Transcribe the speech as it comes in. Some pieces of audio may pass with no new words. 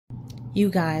You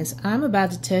guys, I'm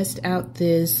about to test out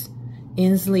this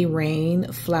Inslee Rain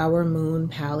Flower Moon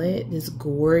palette, this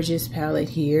gorgeous palette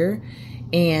here.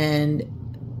 And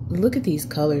look at these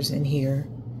colors in here.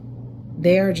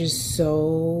 They are just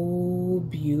so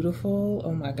beautiful.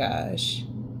 Oh my gosh.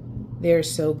 They're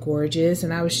so gorgeous.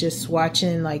 And I was just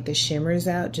swatching like the shimmers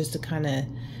out just to kind of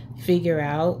figure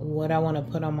out what I want to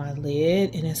put on my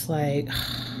lid. And it's like,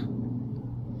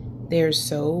 they're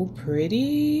so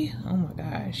pretty. Oh my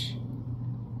gosh.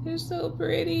 They're so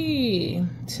pretty.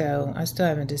 So I still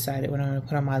haven't decided what I'm going to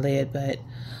put on my lid, but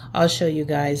I'll show you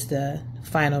guys the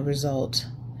final result.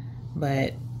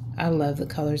 But I love the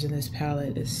colors in this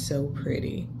palette. It's so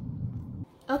pretty.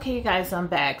 Okay, you guys, I'm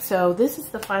back. So this is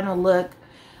the final look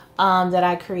that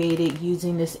I created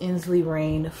using this Inslee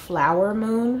Rain Flower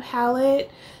Moon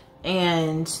palette.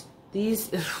 And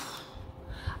these,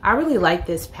 I really like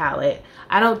this palette.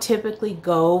 I don't typically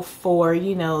go for,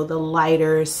 you know, the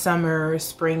lighter summer,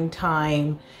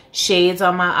 springtime shades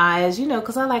on my eyes, you know,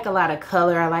 because I like a lot of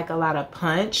color. I like a lot of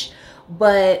punch.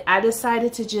 But I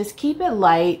decided to just keep it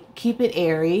light, keep it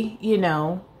airy, you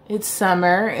know. It's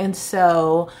summer. And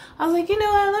so I was like, you know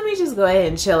what, let me just go ahead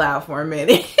and chill out for a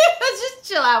minute. Just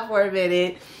chill out for a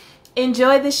minute.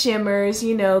 Enjoy the shimmers,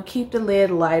 you know, keep the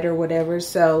lid light or whatever.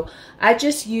 So I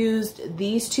just used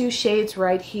these two shades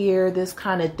right here, this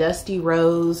kind of dusty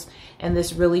rose and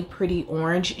this really pretty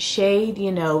orange shade,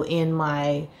 you know, in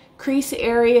my crease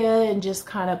area, and just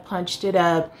kind of punched it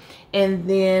up. And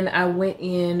then I went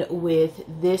in with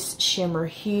this shimmer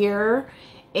here.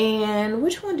 And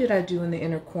which one did I do in the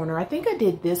inner corner? I think I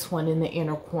did this one in the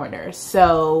inner corner.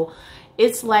 So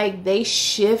it's like they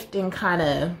shift and kind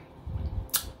of,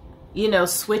 you know,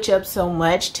 switch up so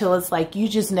much till it's like you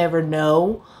just never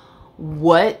know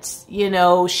what, you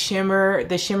know, the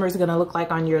shimmer is going to look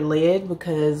like on your lid,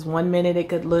 because one minute it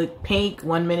could look pink,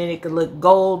 one minute it could look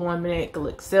gold, one minute it could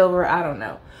look silver. I don't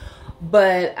know.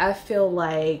 But I feel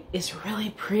like it's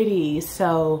really pretty.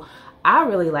 So I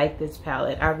really like this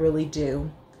palette. I really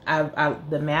do.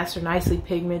 The mattes are nicely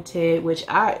pigmented, which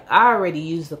I already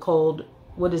used the cold,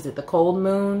 what is it? The Cold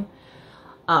Moon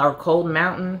or Cold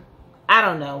Mountain. I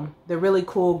don't know, the really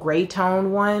cool gray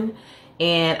tone one,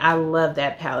 and I love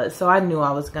that palette. So I knew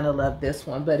I was gonna love this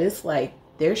one, but it's like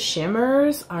their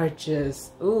shimmers are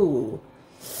just, ooh.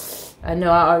 I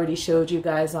know I already showed you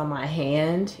guys on my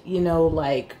hand, you know,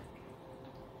 like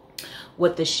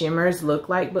what the shimmers look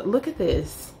like, but look at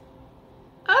this.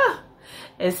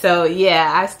 And so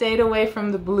yeah, I stayed away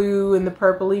from the blue and the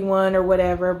purpley one or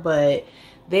whatever, but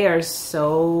they are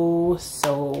so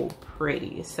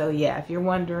pretty. So yeah, if you're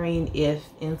wondering if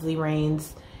Inslee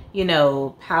Rain's, you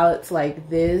know, palettes like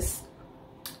this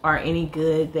are any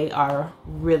good, they are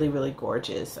really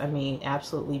gorgeous. I mean,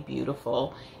 absolutely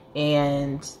beautiful,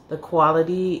 and the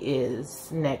quality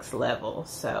is next level.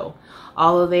 So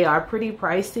although they are pretty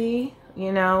pricey,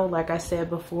 you know, like I said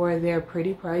before, they're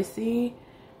pretty pricey,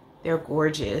 they're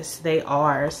gorgeous. They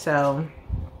are. So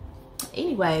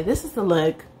anyway, this is the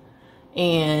look.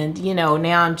 And, you know,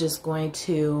 now I'm just going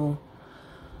to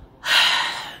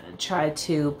try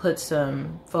to put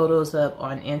some photos up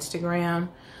on Instagram.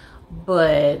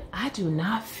 But I do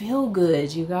not feel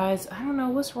good, you guys. I don't know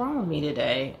what's wrong with me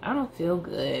today. I don't feel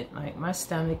good. Like, my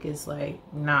stomach is, like,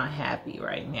 not happy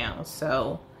right now.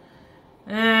 So,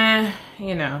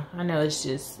 you know, I know it's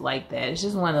just like that. It's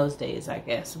just one of those days, I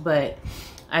guess. But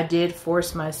I did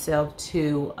force myself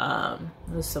to,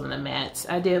 some of the mattes.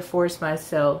 I did force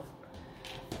myself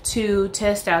to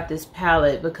test out this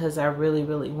palette because I really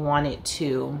wanted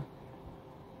to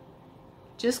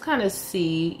just kind of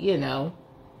see, you know,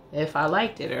 if I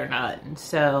liked it or not. And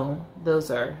so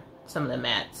those are some of the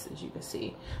mattes. As you can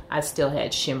see, I still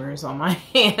had shimmers on my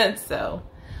hand. So,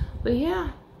 but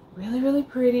yeah, really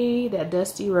pretty. That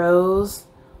dusty rose,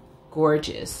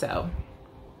 gorgeous. So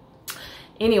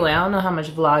anyway, I don't know how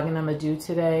much vlogging I'm gonna do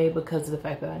today because of the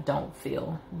fact that I don't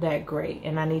feel that great,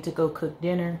 and I need to go cook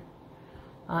dinner.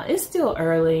 It's still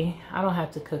early. I don't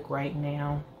have to cook right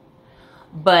now,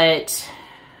 but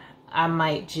I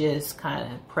might just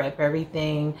kind of prep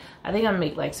everything. I think I'm gonna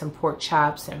make like some pork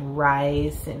chops and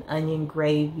rice and onion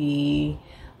gravy.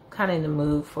 Kind of in the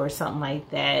mood for something like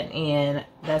that, and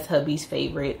that's hubby's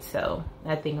favorite, so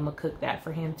I think I'm gonna cook that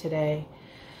for him today.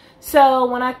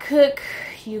 So when I cook,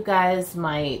 you guys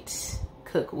might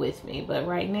cook with me, but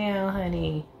right now,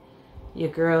 honey, your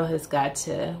girl has got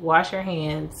to wash her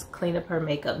hands, clean up her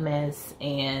makeup mess,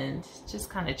 and just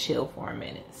kind of chill for a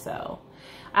minute. So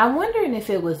I'm wondering if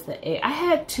it was the egg. I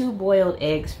had 2 boiled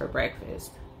eggs for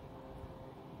breakfast.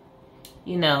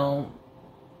 You know,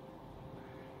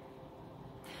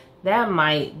 That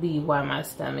might be why my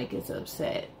stomach is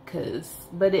upset.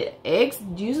 But eggs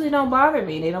usually don't bother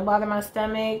me. They don't bother my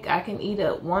stomach. I can eat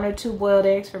 1 or 2 boiled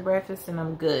eggs for breakfast and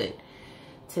I'm good.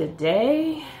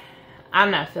 Today,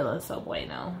 I'm not feeling so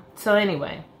bueno. So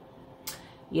anyway,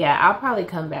 yeah, I'll probably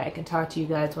come back and talk to you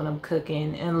guys when I'm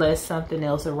cooking, unless something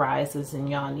else arises and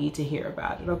y'all need to hear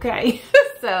about it, okay?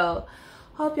 So,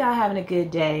 hope y'all having a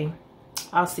good day.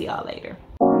 I'll see y'all later.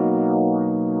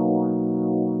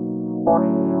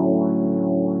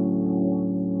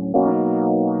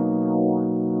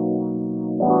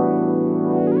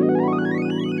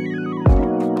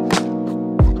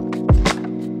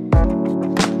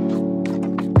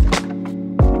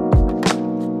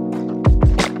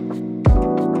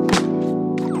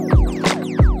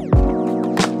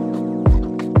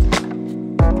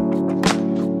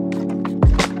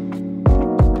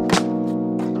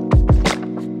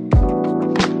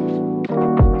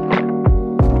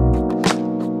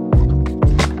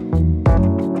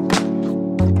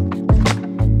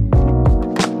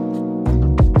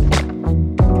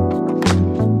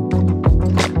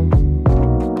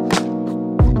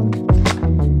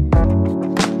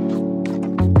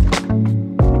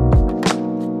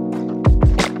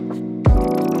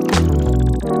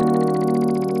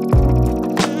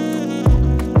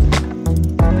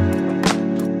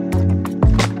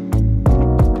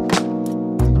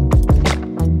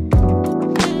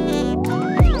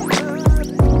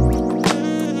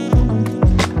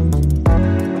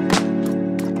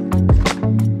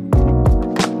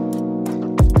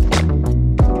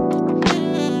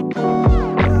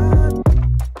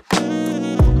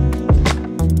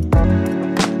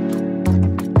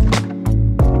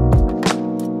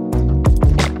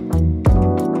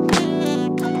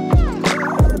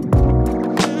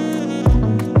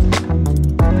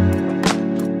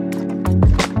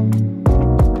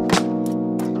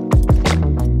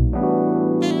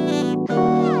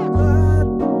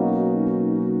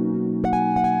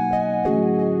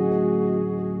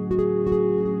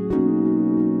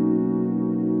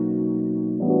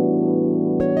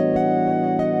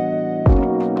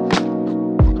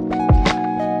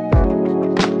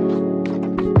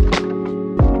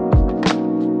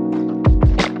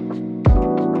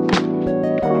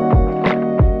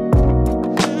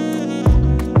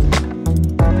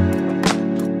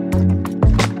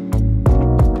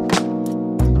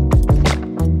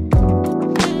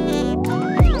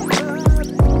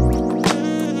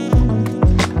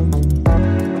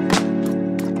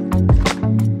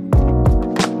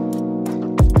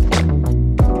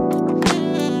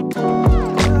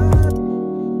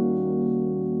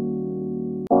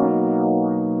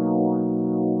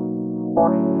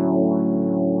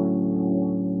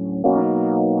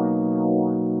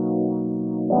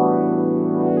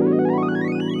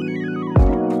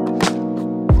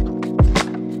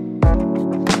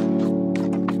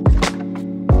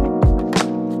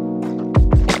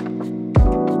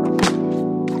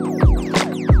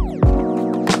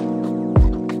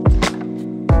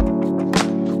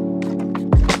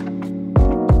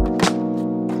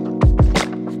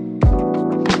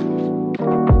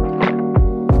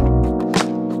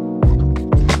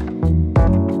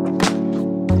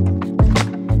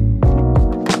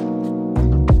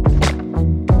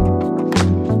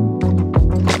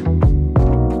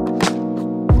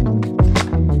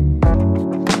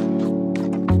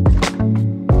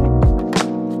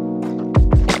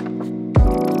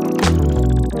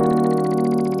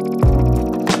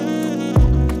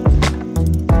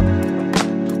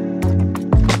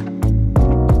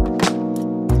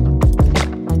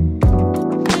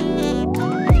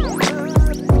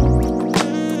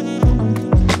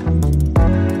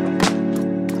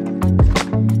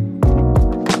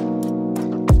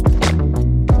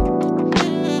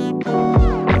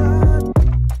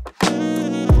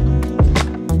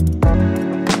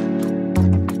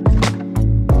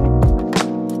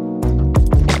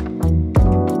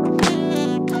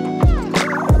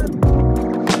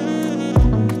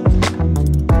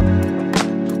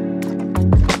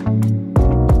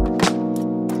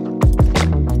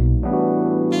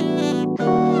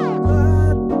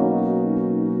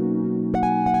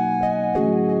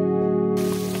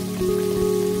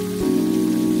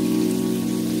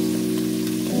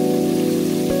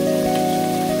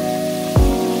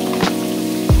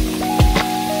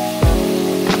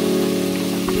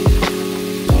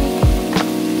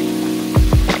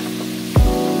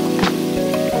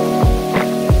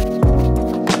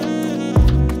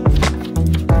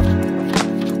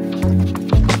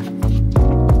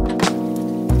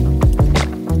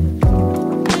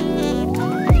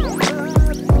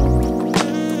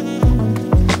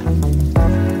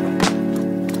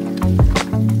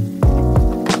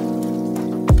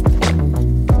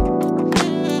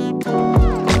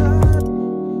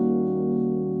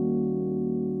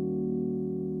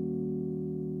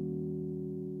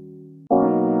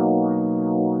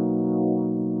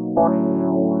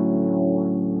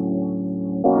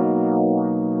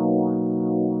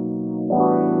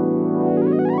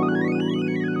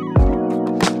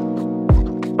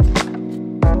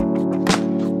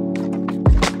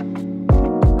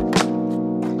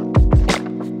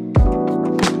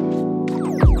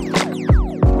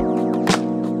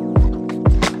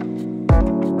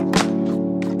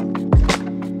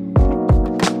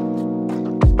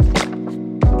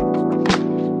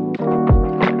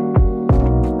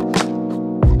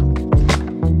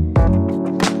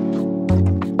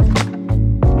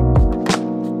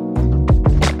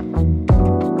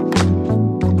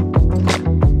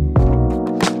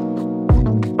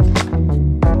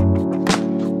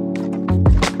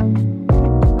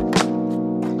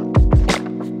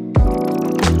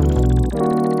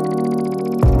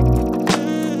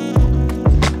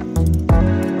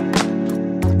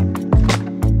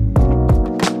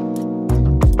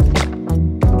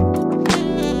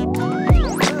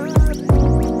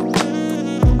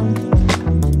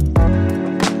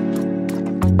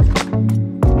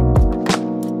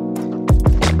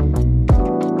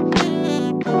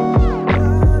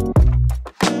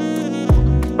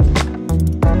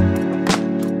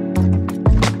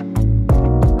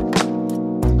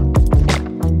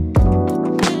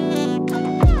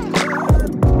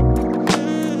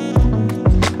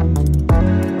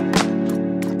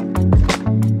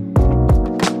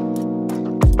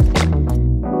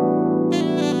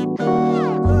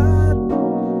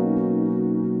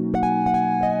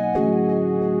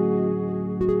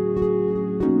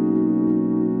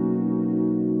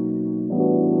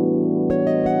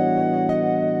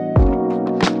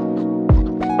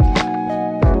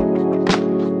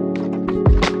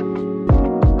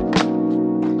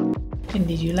 And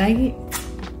did you like it?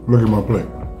 Look at my plate.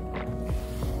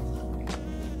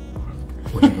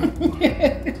 What do you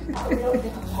think?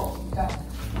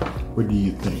 What do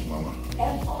you think, Mama?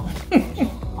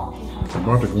 I'm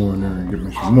about to go in there and get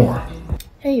me some more.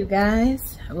 Hey, you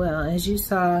guys. Well, as you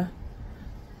saw,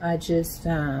 I just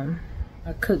I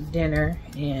cooked dinner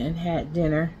and had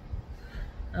dinner.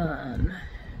 And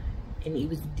it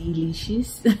was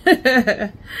delicious.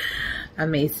 I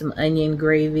made some onion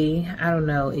gravy. I don't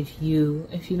know if you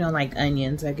don't like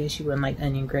onions, I guess you wouldn't like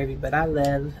onion gravy, but I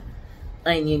love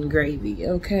onion gravy,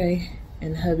 okay?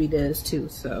 And hubby does too,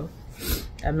 so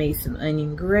I made some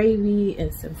onion gravy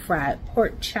and some fried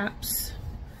pork chops.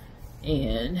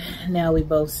 And now we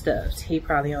both stuffed. He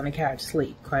probably on the couch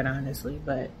asleep, quite honestly,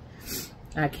 but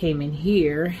I came in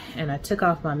here and I took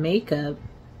off my makeup,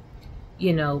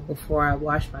 you know, before I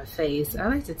wash my face. I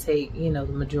like to take, you know,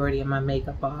 the majority of my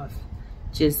makeup off,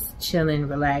 just chilling,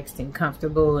 relaxed, and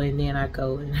comfortable, and then I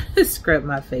go and scrub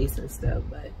my face and stuff.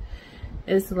 But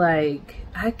it's like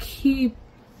I keep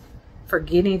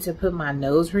forgetting to put my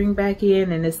nose ring back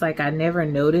in, and it's like I never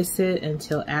notice it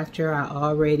until after I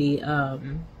already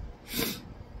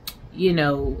you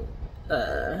know,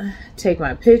 take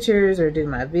my pictures or do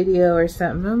my video or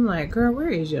something. I'm like, girl, where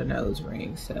is your nose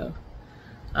ring? So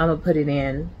I'm gonna put it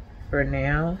in for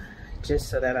now, just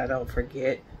so that I don't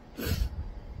forget.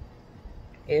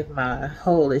 If my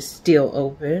hole is still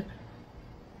open,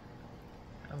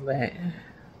 but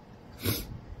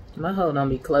my hole don't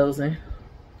be closing,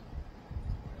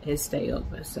 it stay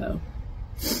open. So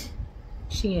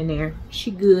she in there,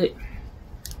 she good.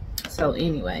 So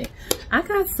anyway, I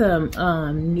got some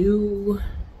new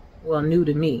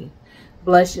to me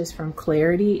blushes from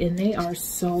Clarity, and they are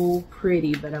so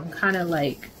pretty, but I'm kind of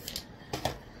like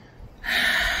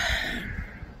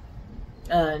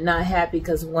not happy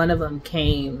because one of them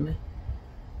came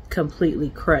completely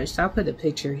crushed. I'll put a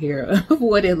picture here of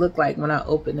what it looked like when I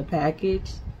opened the package.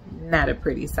 Not a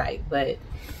pretty sight, but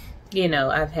you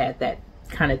know, I've had that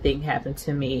kind of thing happen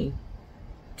to me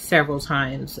several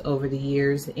times over the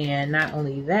years. And not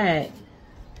only that,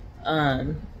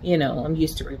 you know, I'm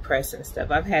used to repressing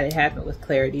stuff. I've had it happen with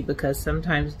Clarity because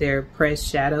sometimes their pressed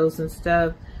shadows and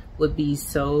stuff would be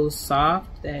so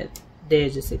soft that they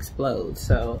just explode.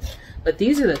 So, but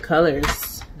these are the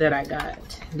colors that I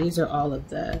got. These are all of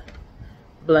the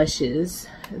blushes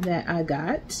that I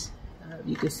got.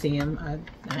 You can see them.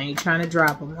 I ain't trying to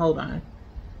drop them. Hold on.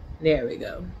 There we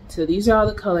go. So these are all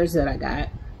the colors that I got.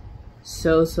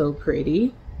 So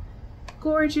pretty,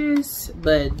 gorgeous.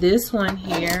 But this one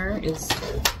here is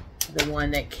the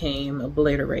one that came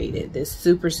obliterated. This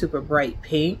super bright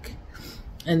pink,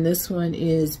 and this one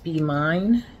is Be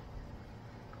Mine.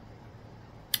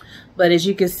 But as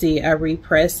you can see, I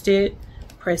repressed it,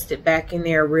 pressed it back in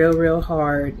there real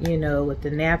hard, you know, with the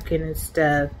napkin and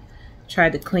stuff.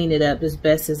 Tried to clean it up as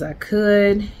best as I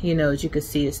could. You know, as you can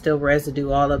see, it's still residue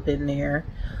all up in there.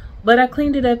 But I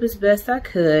cleaned it up as best I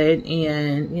could,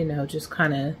 and, you know, just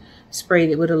kind of sprayed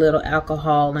it with a little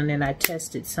alcohol, and then I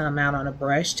tested some out on a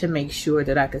brush to make sure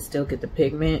that I could still get the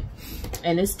pigment,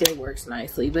 and it still works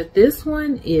nicely. But this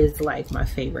one is like my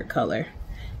favorite color.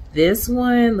 This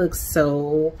one looks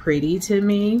so pretty to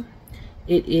me.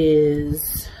 It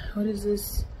is, what is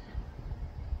this?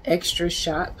 Extra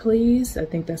Shot Please. I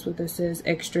think that's what this is.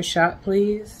 Extra Shot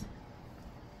Please.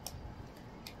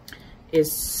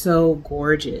 Is so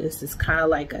gorgeous. It's kind of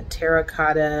like a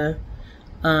terracotta,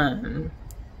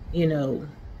 you know,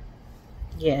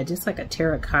 yeah, just like a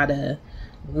terracotta,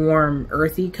 warm,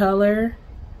 earthy color.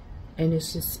 And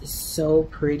it's just, it's so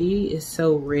pretty. It's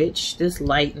so rich. This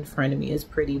light in front of me is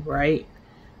pretty bright,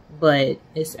 but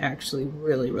it's actually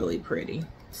really pretty.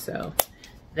 So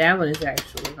that one is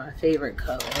actually my favorite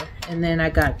color. And then I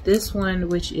got this one,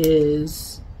 which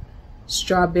is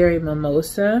Strawberry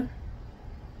Mimosa.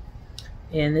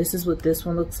 And this is what this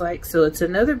one looks like. So it's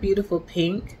another beautiful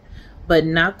pink, but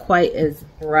not quite as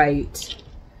bright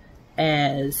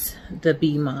as the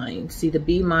Be Mine. See, the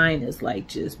Be Mine is like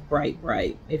just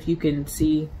bright. If you can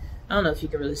see, I don't know if you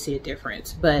can really see a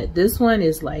difference, but this one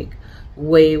is like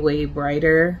way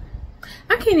brighter.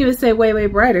 I can't even say way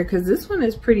brighter because this one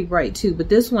is pretty bright too, but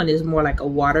this one is more like a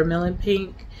watermelon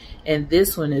pink. And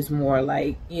this one is more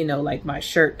like, you know, like my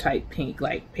shirt type pink,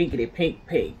 like pinkity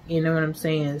pink, you know what I'm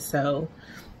saying? So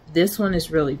this one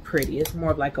is really pretty. It's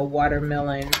more like a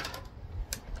watermelon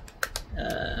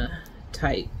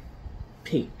type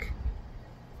pink.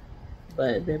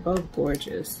 But they're both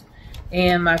gorgeous.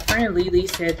 And my friend Lily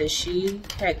said that she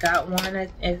had got one,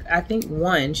 and I think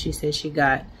one she said she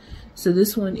got. So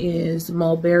this one is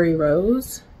Mulberry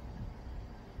Rose.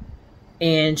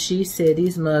 And she said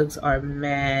these mugs are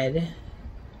mad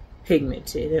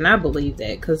pigmented, and I believe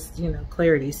that because, you know,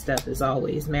 Clarity stuff is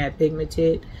always matte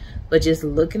pigmented, but just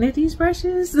looking at these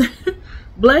brushes,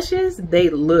 blushes, they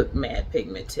look matte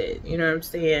pigmented, you know what I'm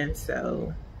saying?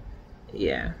 So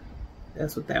yeah,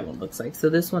 that's what that one looks like. So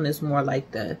this one is more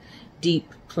like the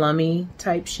deep plummy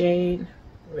type shade,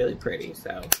 really pretty.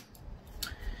 So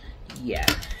yeah,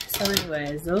 so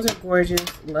anyways, those are gorgeous,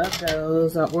 love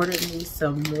those. I ordered me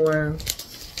some more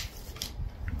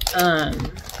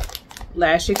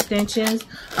lash extensions.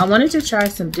 I wanted to try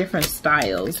some different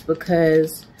styles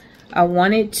because I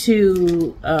wanted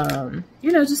to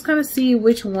you know, just kind of see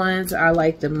which ones I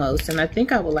like the most. And I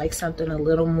think I would like something a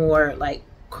little more like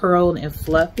curled and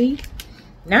fluffy,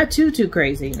 not too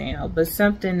crazy now, but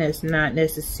something that's not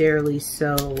necessarily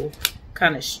so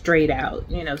kind of straight out,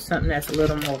 you know, something that's a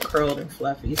little more curled and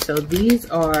fluffy. So these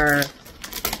are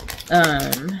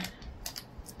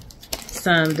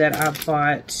some that I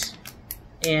bought,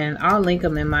 and I'll link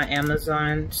them in my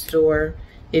Amazon store.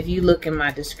 If you look in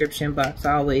my description box,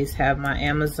 I always have my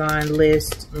Amazon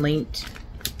list linked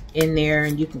in there,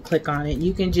 and you can click on it.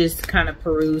 You can just kind of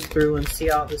peruse through and see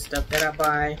all the stuff that I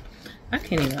buy. I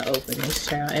can't even open this,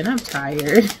 child, and I'm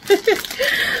tired.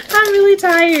 I'm really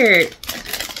tired.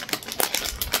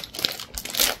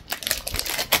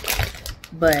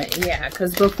 But yeah,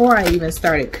 because before I even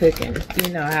started cooking, you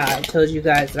know how I told you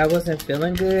guys that I wasn't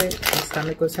feeling good. My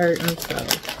stomach was hurting, so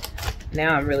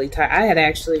now I'm really tired. I had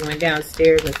actually went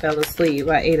downstairs and fell asleep.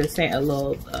 I ate a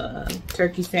little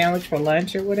turkey sandwich for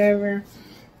lunch or whatever,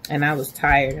 and I was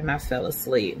tired and I fell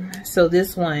asleep. So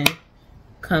this one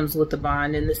comes with the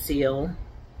bond and the seal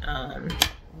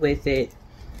with it.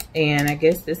 And I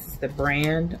guess this is the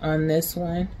brand on this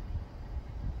one.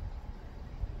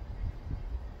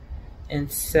 And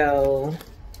so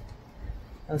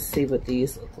let's see what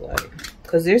these look like,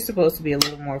 because they're supposed to be a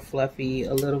little more fluffy,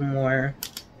 a little more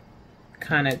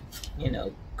kind of, you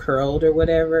know, curled or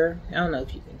whatever. I don't know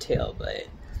if you can tell, but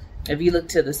if you look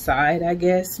to the side, I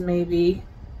guess maybe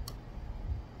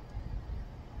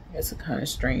it's a kind of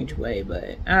strange way,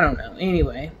 but I don't know.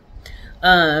 Anyway,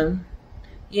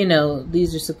 you know,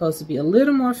 these are supposed to be a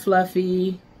little more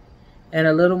fluffy and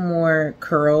a little more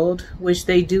curled, which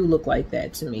they do look like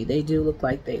that to me. They do look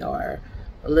like they are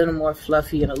a little more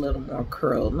fluffy and a little more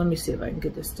curled. Let me see if I can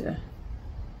get this to,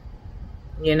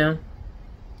 you know,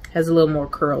 has a little more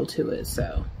curl to it.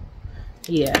 So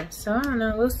yeah, so I don't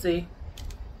know, we'll see.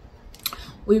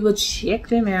 We will check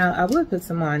them out. I would put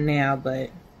some on now, but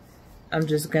I'm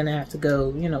just gonna have to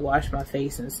go, you know, wash my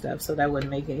face and stuff, so that wouldn't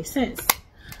make any sense.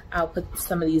 I'll put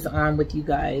some of these on with you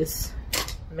guys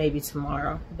maybe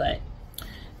tomorrow. But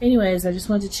anyways, I just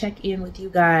wanted to check in with you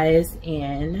guys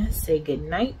and say good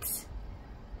night,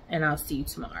 and I'll see you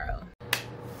tomorrow.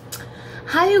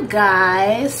 Hi you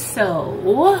guys.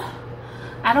 So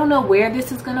I don't know where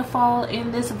this is gonna fall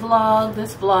in this vlog.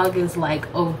 This vlog is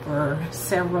like over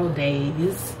several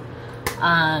days.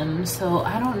 So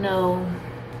I don't know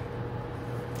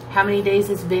how many days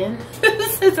it's been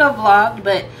since I vlogged,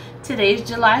 but today's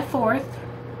July 4th.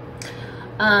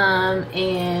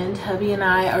 And hubby and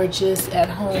I are just at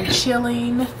home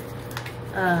chilling.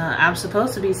 I'm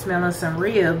supposed to be smelling some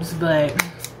ribs, but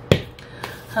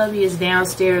hubby is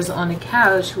downstairs on the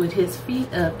couch with his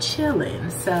feet up chilling.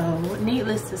 So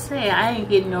needless to say, I ain't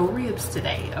getting no ribs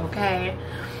today, okay?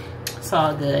 It's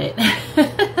all good.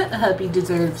 Hubby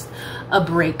deserves a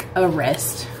break, a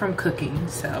rest from cooking.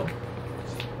 So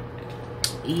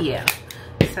yeah,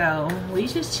 so we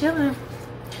just chilling.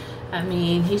 I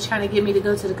mean, he's trying to get me to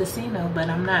go to the casino, but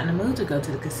I'm not in the mood to go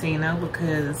to the casino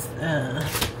because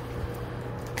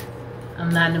I'm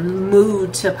not in the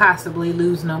mood to possibly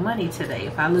lose no money today.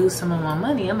 If I lose some of my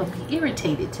money, I'm gonna be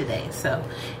irritated today. So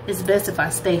it's best if I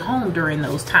stay home during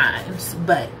those times.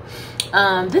 But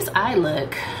this eye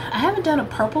look, I haven't done a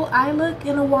purple eye look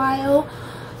in a while,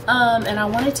 and I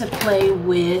wanted to play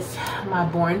with my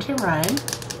Born to Run.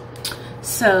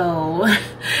 So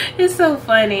it's so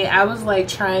funny. I was like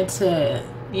trying to,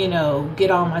 you know,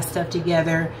 get all my stuff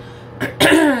together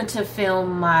to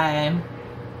film my,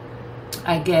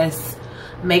 I guess,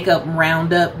 makeup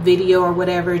roundup video or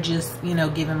whatever, just, you know,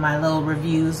 giving my little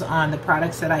reviews on the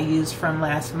products that I used from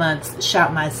last month's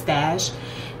Shop My Stash.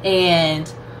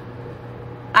 And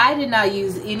I did not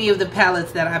use any of the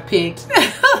palettes that I picked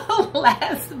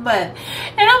last month,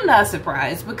 and I'm not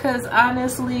surprised, because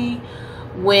honestly,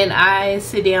 when I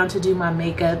sit down to do my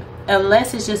makeup,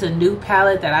 unless it's just a new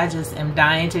palette that I just am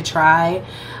dying to try,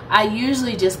 I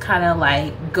usually just kind of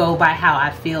like go by how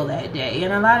I feel that day.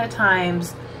 And a lot of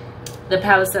times the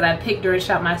palettes that I picked during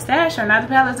Shop My Stash are not the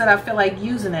palettes that I feel like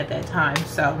using at that time.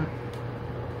 So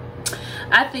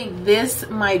I think this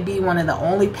might be one of the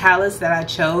only palettes that I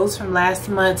chose from last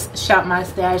month's Shop My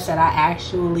Stash that I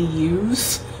actually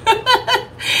use.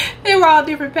 They were all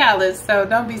different palettes, so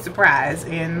don't be surprised,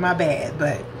 and my bad,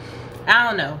 but I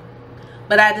don't know.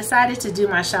 But I decided to do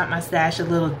my Shop My Stash a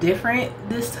little different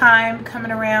this time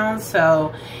coming around.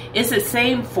 So it's the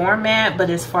same format, but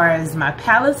as far as my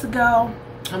palettes go,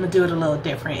 I'm gonna do it a little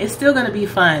different. It's still gonna be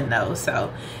fun though.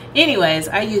 So anyways,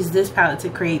 I used this palette to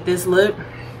create this look.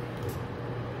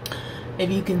 If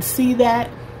you can see that.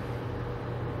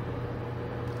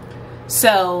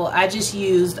 So I just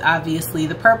used obviously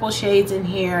the purple shades in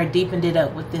here. I deepened it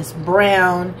up with this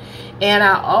brown, and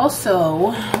I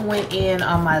also went in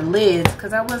on my lids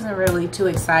because I wasn't really too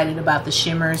excited about the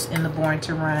shimmers in the Born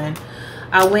to Run.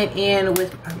 I went in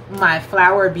with my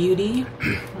Flower Beauty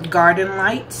Garden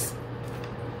Lights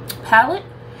palette.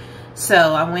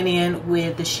 So I went in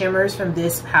with the shimmers from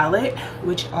this palette,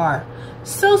 which are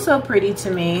so pretty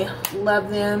to me. Love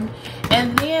them.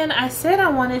 And then I said I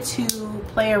wanted to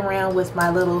play around with my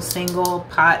little single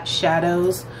pot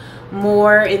shadows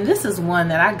more, and this is one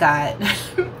that I got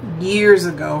years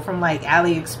ago from like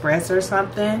AliExpress or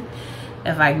something,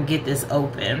 if I can get this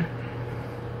open.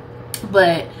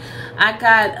 But I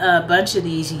got a bunch of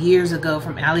these years ago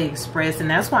from AliExpress, and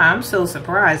that's why I'm so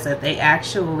surprised that they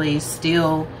actually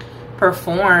still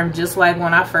perform just like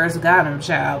when I first got them,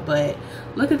 child. But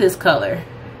look at this color.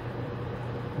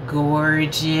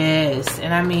 Gorgeous.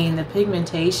 And I mean, the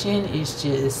pigmentation is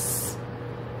just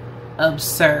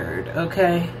absurd.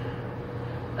 Okay,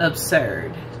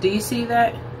 absurd. Do you see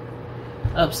that?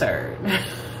 Absurd.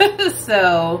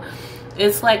 So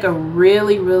it's like a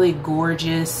really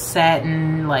gorgeous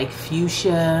satin, like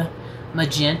fuchsia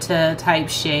magenta type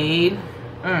shade.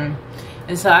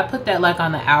 And so I put that like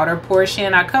on the outer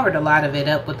portion. I covered a lot of it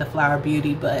up with the Flower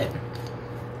Beauty, but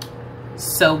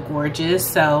so gorgeous.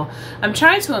 So I'm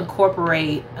trying to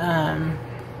incorporate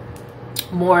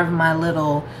more of my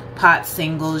little pot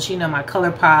singles, you know, my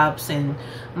Color Pops and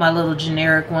my little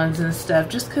generic ones and stuff,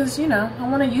 just because, you know, I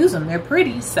want to use them. They're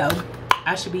pretty, so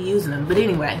I should be using them. But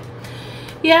anyway,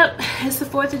 yep, it's the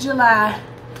 4th of July.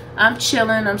 I'm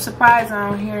chilling. I'm surprised I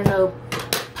don't hear no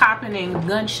popping and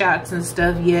gunshots and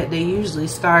stuff yet. They usually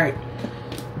start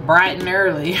bright and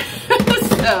early.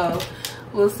 So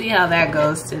we'll see how that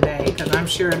goes today, because I'm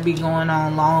sure it'll be going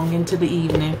on long into the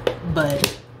evening.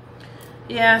 But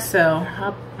yeah, so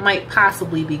I might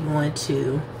possibly be going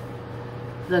to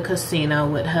the casino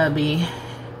with hubby.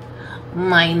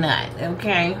 Might not,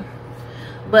 okay?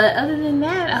 But other than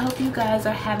that, I hope you guys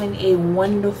are having a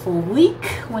wonderful week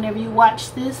whenever you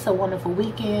watch this, a wonderful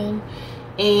weekend,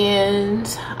 and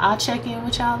I'll check in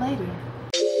with y'all later.